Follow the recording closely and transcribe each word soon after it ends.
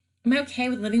I'm okay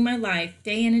with living my life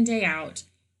day in and day out,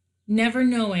 never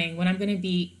knowing when I'm going to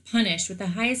be punished with the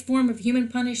highest form of human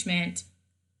punishment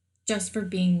just for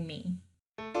being me.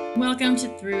 Welcome to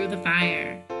Through the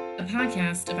Fire, a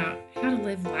podcast about how to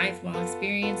live life while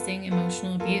experiencing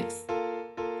emotional abuse.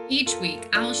 Each week,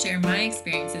 I'll share my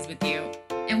experiences with you,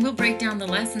 and we'll break down the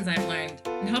lessons I've learned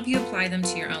and help you apply them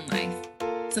to your own life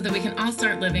so that we can all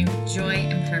start living with joy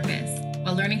and purpose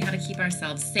while learning how to keep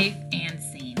ourselves safe and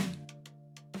sane.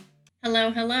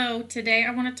 Hello. Today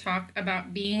I want to talk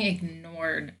about being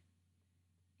ignored.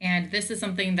 And this is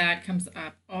something that comes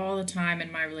up all the time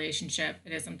in my relationship.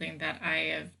 It is something that I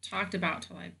have talked about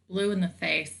till I blue in the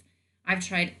face. I've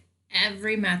tried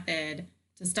every method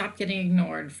to stop getting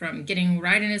ignored, from getting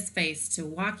right in his face to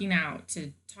walking out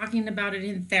to talking about it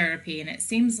in therapy, and it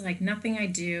seems like nothing I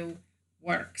do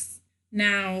works.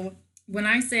 Now, when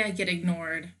I say I get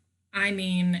ignored, I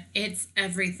mean it's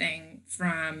everything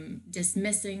from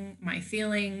dismissing my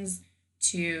feelings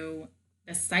to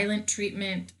the silent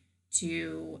treatment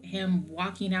to him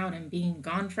walking out and being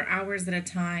gone for hours at a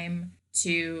time,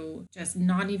 to just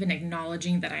not even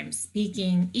acknowledging that I'm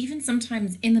speaking. Even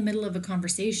sometimes in the middle of a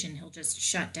conversation, he'll just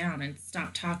shut down and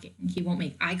stop talking. He won't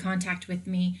make eye contact with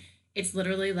me. It's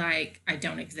literally like I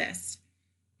don't exist.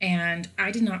 And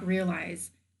I did not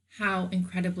realize how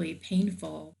incredibly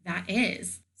painful that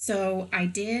is. So I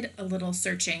did a little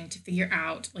searching to figure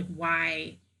out like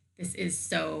why this is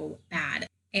so bad.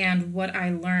 And what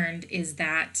I learned is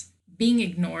that being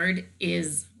ignored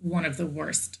is one of the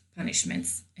worst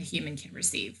punishments a human can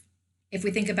receive. If we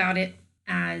think about it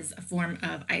as a form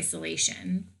of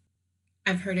isolation,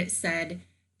 I've heard it said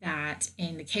that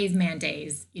in the caveman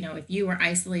days, if you were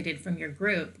isolated from your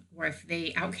group or if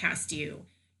they outcast you,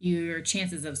 your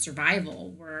chances of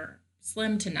survival were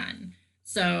slim to none.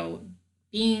 So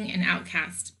being an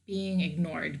outcast, being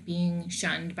ignored, being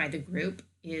shunned by the group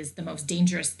is the most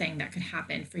dangerous thing that could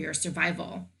happen for your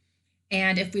survival.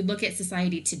 And if we look at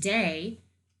society today,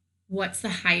 what's the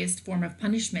highest form of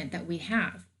punishment that we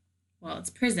have? Well, it's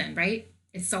prison, right?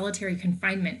 It's solitary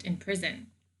confinement in prison.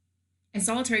 And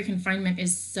solitary confinement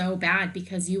is so bad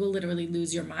because you will literally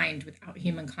lose your mind without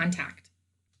human contact.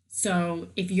 So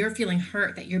if you're feeling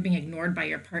hurt that you're being ignored by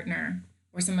your partner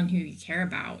or someone who you care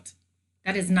about,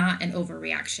 that is not an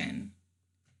overreaction.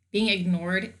 Being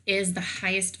ignored is the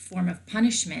highest form of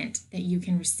punishment that you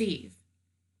can receive.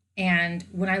 And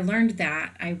when I learned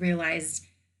that, I realized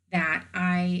that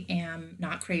I am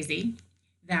not crazy,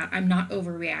 that I'm not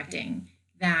overreacting,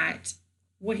 that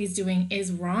what he's doing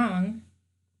is wrong.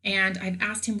 And I've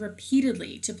asked him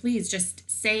repeatedly to please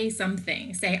just say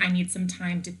something, say, I need some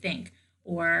time to think,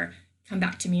 or come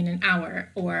back to me in an hour,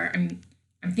 or I'm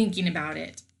thinking about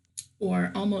it,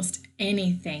 or almost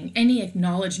anything, any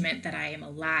acknowledgement that I am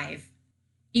alive,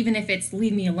 even if it's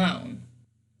leave me alone.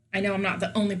 I know I'm not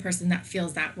the only person that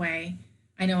feels that way.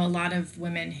 I know a lot of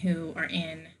women who are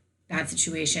in bad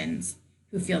situations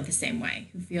who feel the same way,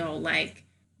 who feel like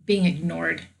being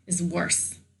ignored is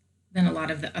worse than a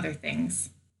lot of the other things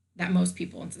that most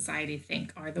people in society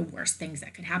think are the worst things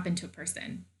that could happen to a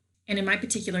person. And in my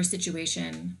particular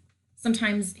situation,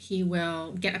 sometimes he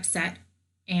will get upset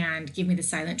and give me the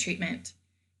silent treatment.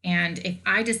 And if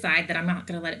I decide that I'm not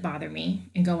going to let it bother me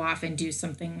and go off and do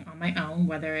something on my own,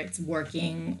 whether it's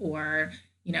working or,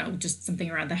 just something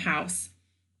around the house,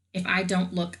 if I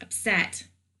don't look upset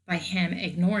by him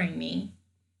ignoring me,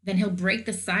 then he'll break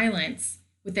the silence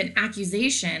with an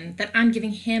accusation that I'm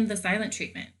giving him the silent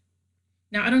treatment.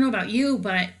 Now, I don't know about you,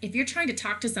 but if you're trying to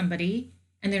talk to somebody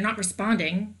and they're not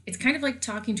responding, it's kind of like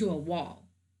talking to a wall.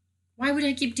 Why would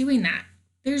I keep doing that?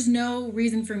 There's no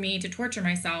reason for me to torture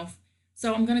myself.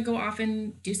 So I'm going to go off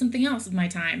and do something else with my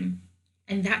time.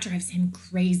 And that drives him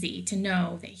crazy to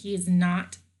know that he is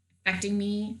not affecting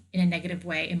me in a negative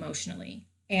way emotionally.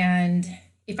 And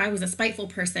if I was a spiteful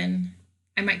person,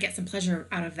 I might get some pleasure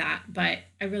out of that, but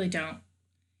I really don't.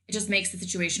 It just makes the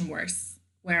situation worse,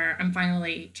 where I'm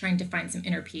finally trying to find some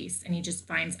inner peace and he just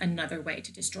finds another way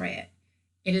to destroy it.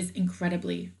 It is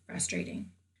incredibly frustrating.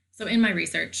 So in my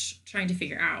research, trying to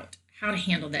figure out how to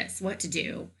handle this, what to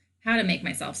do, how to make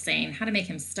myself sane, how to make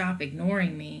him stop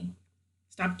ignoring me,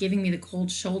 stop giving me the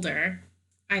cold shoulder,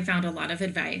 I found a lot of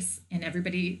advice, and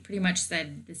everybody pretty much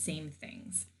said the same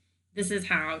things. This is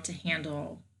how to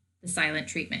handle the silent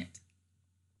treatment.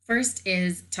 First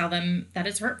is tell them that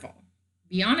it's hurtful.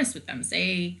 Be honest with them.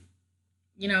 Say,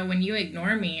 when you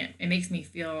ignore me, it makes me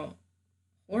feel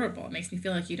horrible. It makes me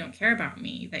feel like you don't care about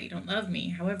me, that you don't love me.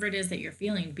 However it is that you're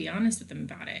feeling, be honest with them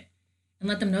about it and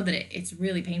let them know that it's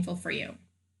really painful for you.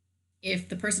 If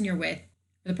the person you're with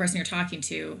or the person you're talking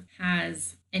to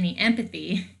has any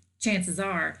empathy, chances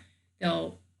are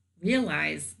they'll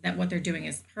realize that what they're doing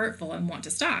is hurtful and want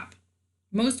to stop.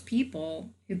 Most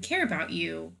people who care about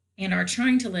you and are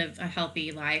trying to live a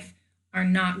healthy life are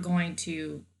not going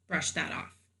to brush that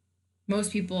off.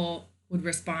 Most people would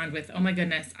respond with, "Oh my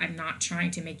goodness, I'm not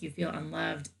trying to make you feel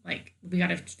unloved. Like, we got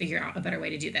to figure out a better way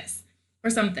to do this," or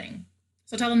something.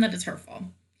 So tell them that it's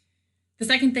hurtful. The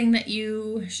second thing that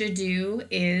you should do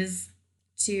is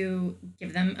to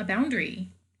give them a boundary.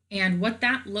 And what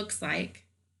that looks like,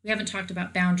 we haven't talked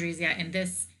about boundaries yet in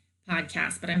this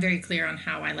podcast, but I'm very clear on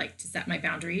how I like to set my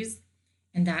boundaries.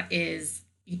 And that is,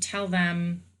 you tell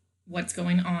them what's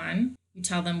going on, you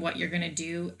tell them what you're going to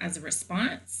do as a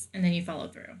response, and then you follow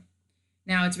through.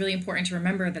 Now, it's really important to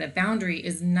remember that a boundary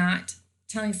is not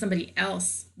telling somebody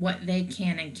else what they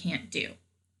can and can't do,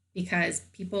 because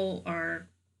people are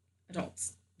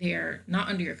adults. They're not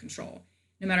under your control.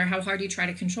 No matter how hard you try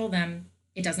to control them,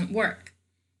 it doesn't work.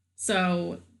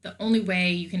 So the only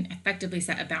way you can effectively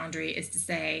set a boundary is to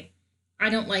say, "I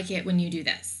don't like it when you do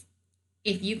this.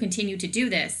 If you continue to do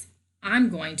this, I'm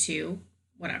going to,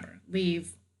 whatever,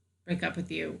 leave, break up with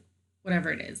you,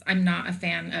 whatever it is." I'm not a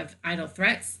fan of idle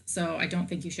threats, so I don't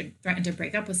think you should threaten to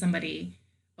break up with somebody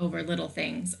over little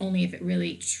things, only if it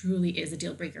really, truly is a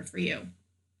deal breaker for you.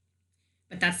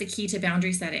 But that's the key to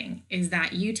boundary setting, is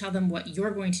that you tell them what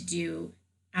you're going to do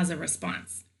as a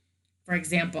response. For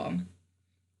example,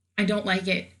 "I don't like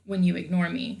it when you ignore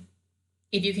me.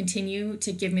 If you continue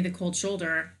to give me the cold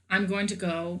shoulder, I'm going to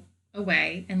go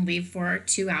away and leave for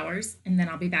 2 hours, and then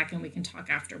I'll be back and we can talk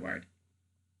afterward."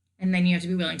 And then you have to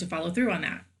be willing to follow through on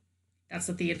that. That's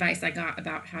what the advice I got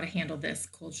about how to handle this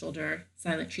cold shoulder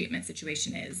silent treatment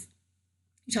situation is.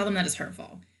 You tell them that it's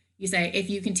hurtful. You say, "If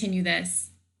you continue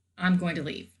this, I'm going to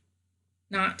leave."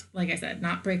 Not, like I said,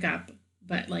 not break up,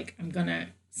 but like, "I'm going to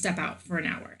step out for an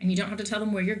hour." And you don't have to tell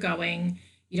them where you're going.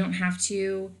 You don't have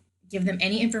to give them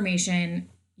any information.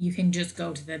 You can just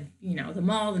go to the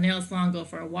mall, the nail salon, go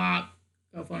for a walk,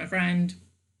 go phone a friend,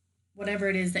 whatever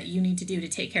it is that you need to do to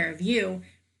take care of you,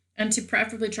 and to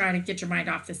preferably try to get your mind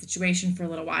off the situation for a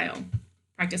little while.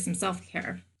 Practice some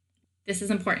self-care. This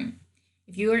is important.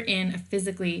 If you are in a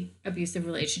physically abusive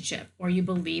relationship, or you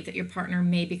believe that your partner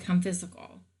may become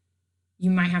physical,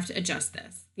 you might have to adjust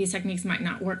this. These techniques might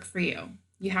not work for you.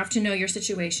 You have to know your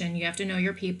situation, you have to know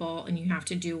your people, and you have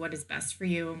to do what is best for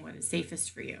you and what is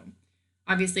safest for you.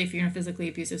 Obviously, if you're in a physically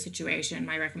abusive situation,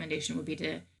 my recommendation would be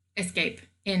to escape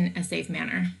in a safe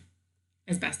manner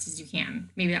as best as you can.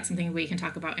 Maybe that's something we can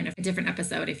talk about in a different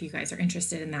episode if you guys are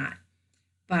interested in that.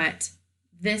 But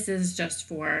this is just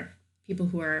for people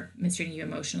who are mistreating you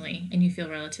emotionally and you feel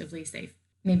relatively safe.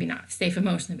 Maybe not safe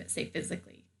emotionally, but safe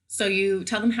physically. So you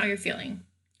tell them how you're feeling.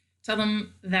 Tell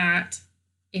them that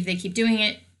if they keep doing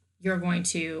it, you're going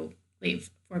to leave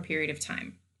for a period of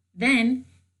time. Then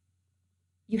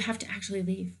you have to actually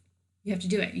leave. You have to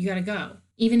do it. You got to go.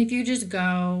 Even if you just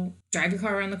go drive your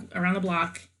car around the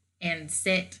block and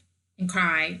sit and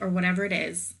cry, or whatever it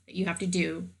is that you have to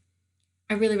do,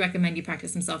 I really recommend you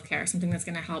practice some self-care, something that's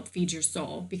going to help feed your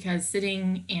soul, because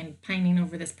sitting and pining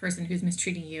over this person who's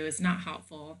mistreating you is not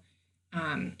helpful.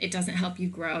 It doesn't help you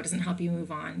grow. It doesn't help you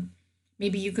move on.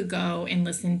 Maybe you could go and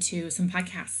listen to some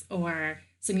podcasts or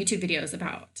some YouTube videos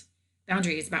about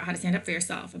boundaries, about how to stand up for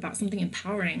yourself, about something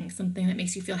empowering, something that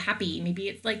makes you feel happy. Maybe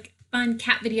it's like fun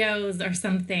cat videos or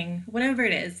something, whatever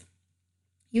it is.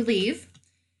 You leave.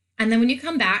 And then when you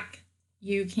come back,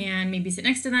 you can maybe sit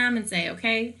next to them and say,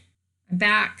 "Okay, I'm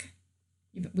back.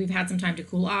 We've had some time to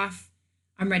cool off.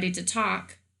 I'm ready to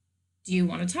talk. Do you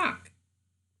want to talk?"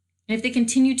 And if they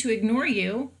continue to ignore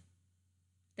you,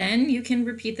 then you can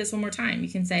repeat this one more time. You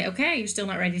can say, "Okay, you're still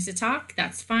not ready to talk.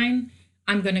 That's fine.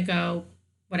 I'm going to go,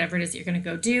 whatever it is that you're going to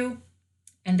go do,"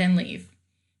 and then leave.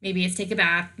 Maybe it's take a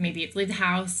bath. Maybe it's leave the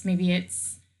house. Maybe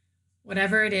it's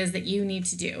whatever it is that you need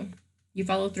to do. You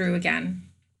follow through again.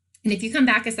 And if you come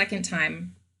back a second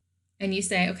time and you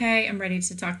say, "Okay, I'm ready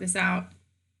to talk this out,"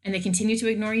 and they continue to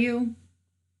ignore you,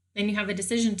 then you have a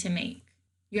decision to make.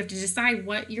 You have to decide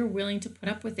what you're willing to put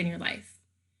up with in your life.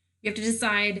 You have to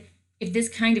decide if this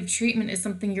kind of treatment is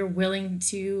something you're willing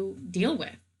to deal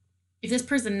with. If this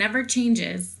person never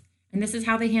changes and this is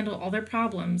how they handle all their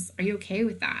problems, are you okay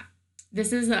with that?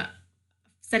 This is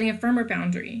setting a firmer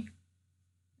boundary.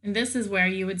 And this is where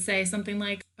you would say something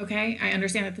like, "Okay, I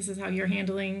understand that this is how you're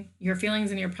handling your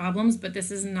feelings and your problems, but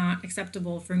this is not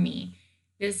acceptable for me.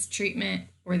 This treatment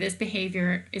or this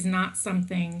behavior is not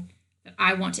something that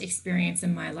I want to experience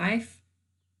in my life,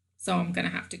 so I'm going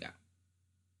to have to go."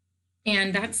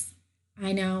 And that's,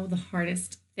 I know, the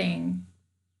hardest thing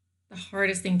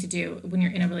to do when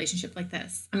you're in a relationship like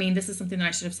this. I mean, this is something that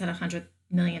I should have said 100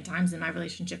 million times in my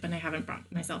relationship, and I haven't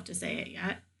brought myself to say it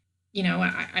yet.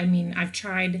 I mean, I've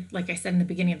tried, like I said in the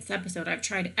beginning of this episode, I've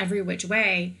tried every which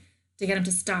way to get him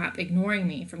to stop ignoring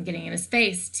me, from getting in his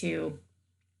face to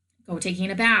go taking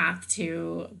a bath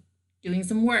to doing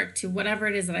some work to whatever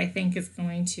it is that I think is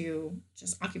going to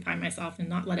just occupy myself and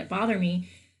not let it bother me.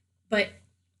 But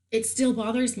it still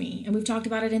bothers me. And we've talked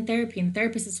about it in therapy, and the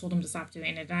therapist has told him to stop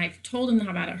doing it. And I've told him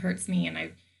how bad it hurts me. And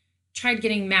I've tried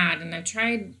getting mad, and I've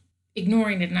tried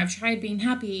ignoring it, and I've tried being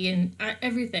happy, and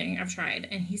everything I've tried,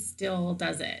 and he still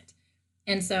does it.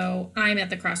 And so I'm at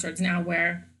the crossroads now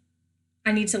where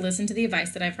I need to listen to the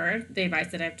advice that I've heard, the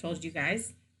advice that I've told you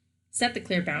guys, set the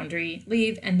clear boundary,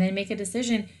 leave, and then make a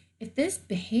decision. If this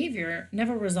behavior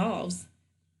never resolves,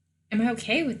 am I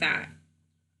okay with that?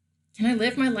 Can I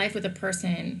live my life with a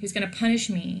person who's going to punish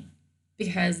me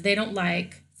because they don't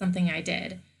like something I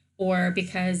did, or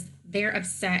because they're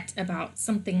upset about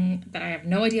something that I have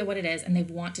no idea what it is and they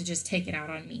want to just take it out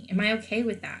on me? Am I okay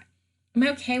with that? Am I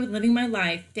okay with living my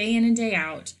life day in and day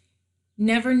out,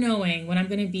 never knowing when I'm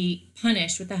going to be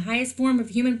punished with the highest form of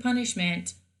human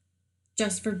punishment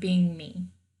just for being me?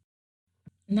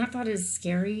 And that thought is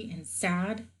scary and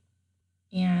sad,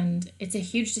 and it's a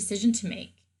huge decision to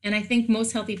make. And I think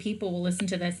most healthy people will listen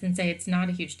to this and say it's not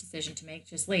a huge decision to make,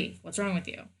 just leave. What's wrong with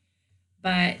you?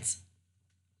 But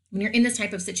when you're in this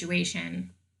type of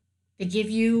situation, they give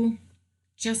you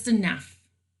just enough.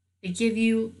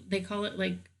 They call it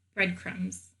like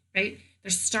breadcrumbs, right?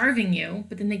 They're starving you,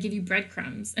 but then they give you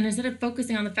breadcrumbs. And instead of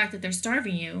focusing on the fact that they're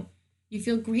starving you, you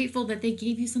feel grateful that they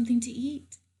gave you something to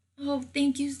eat. Oh,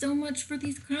 thank you so much for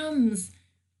these crumbs.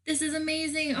 This is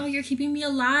amazing. Oh, you're keeping me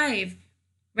alive,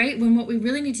 right? When what we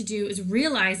really need to do is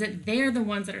realize that they're the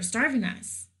ones that are starving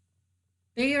us.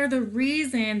 They are the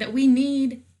reason that we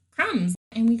need crumbs.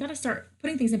 And we got to start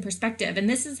putting things in perspective. And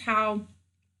this is how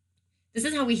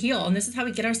we heal, and this is how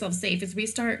we get ourselves safe, is we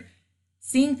start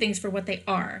seeing things for what they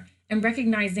are and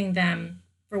recognizing them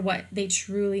for what they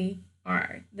truly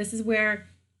are. This is where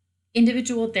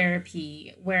individual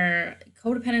therapy, where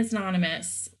Codependence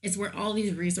Anonymous is, where all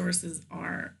these resources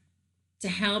are to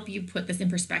help you put this in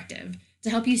perspective, to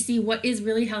help you see what is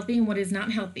really healthy and what is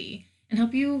not healthy, and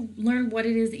help you learn what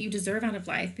it is that you deserve out of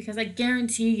life. Because I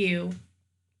guarantee you,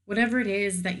 whatever it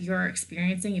is that you're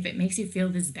experiencing, if it makes you feel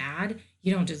this bad,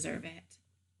 you don't deserve it.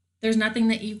 There's nothing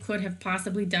that you could have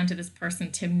possibly done to this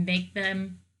person to make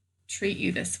them treat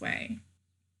you this way.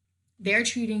 They're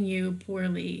treating you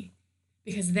poorly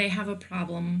because they have a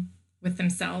problem with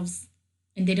themselves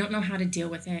and they don't know how to deal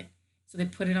with it, so they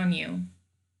put it on you.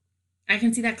 I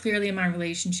can see that clearly in my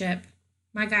relationship.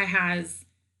 My guy has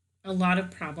a lot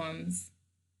of problems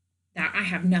that I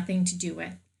have nothing to do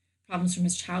with. Problems from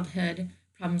his childhood,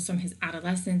 problems from his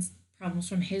adolescence, problems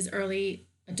from his early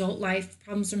adult life,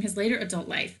 problems from his later adult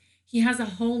life. He has a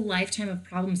whole lifetime of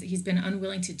problems that he's been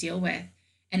unwilling to deal with.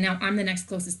 And now I'm the next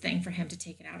closest thing for him to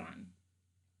take it out on.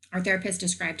 Our therapist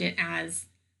described it as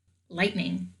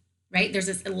lightning, right? There's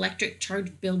this electric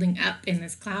charge building up in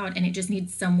this cloud, and it just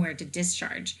needs somewhere to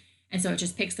discharge. And so it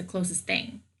just picks the closest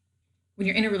thing. When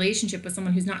you're in a relationship with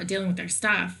someone who's not dealing with their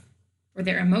stuff or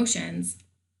their emotions,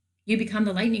 you become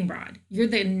the lightning rod. You're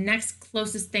the next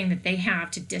closest thing that they have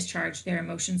to discharge their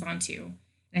emotions onto.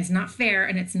 And it's not fair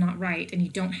and it's not right. And you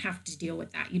don't have to deal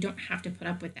with that. You don't have to put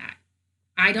up with that.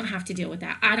 I don't have to deal with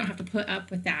that. I don't have to put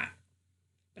up with that.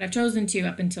 But I've chosen to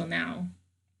up until now,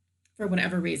 for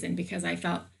whatever reason, because I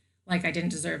felt like I didn't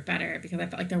deserve better, because I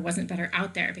felt like there wasn't better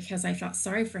out there, because I felt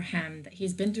sorry for him, that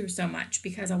he's been through so much,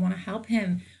 because I want to help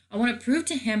him. I want to prove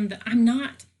to him that I'm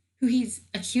not who he's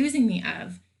accusing me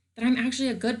of, that I'm actually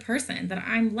a good person, that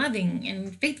I'm loving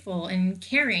and faithful and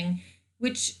caring,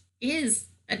 which is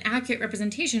an accurate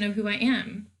representation of who I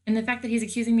am. And the fact that he's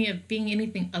accusing me of being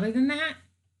anything other than that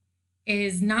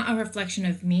is not a reflection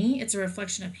of me. It's a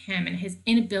reflection of him and his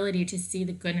inability to see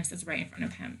the goodness that's right in front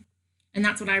of him. And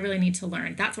that's what I really need to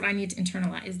learn. That's what I need to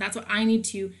internalize. That's what I need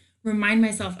to remind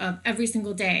myself of every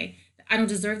single day, that I don't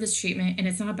deserve this treatment and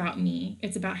it's not about me.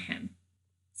 It's about him.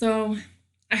 So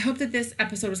I hope that this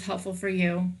episode was helpful for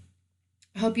you.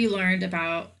 I hope you learned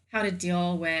about how to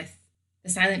deal with the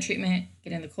silent treatment,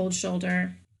 getting the cold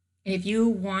shoulder. And if you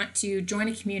want to join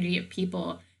a community of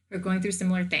people who are going through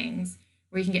similar things,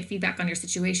 where you can get feedback on your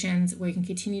situations, where you can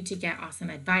continue to get awesome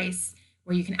advice,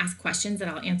 where you can ask questions that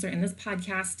I'll answer in this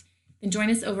podcast, then join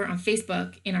us over on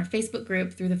Facebook in our Facebook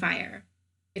group, Through the Fire.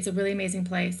 It's a really amazing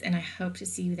place, and I hope to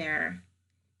see you there.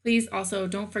 Please also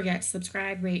don't forget to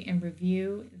subscribe, rate, and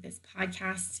review this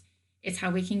podcast. It's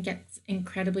how we can get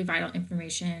incredibly vital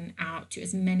information out to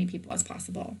as many people as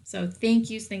possible. So thank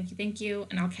you,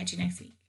 and I'll catch you next week.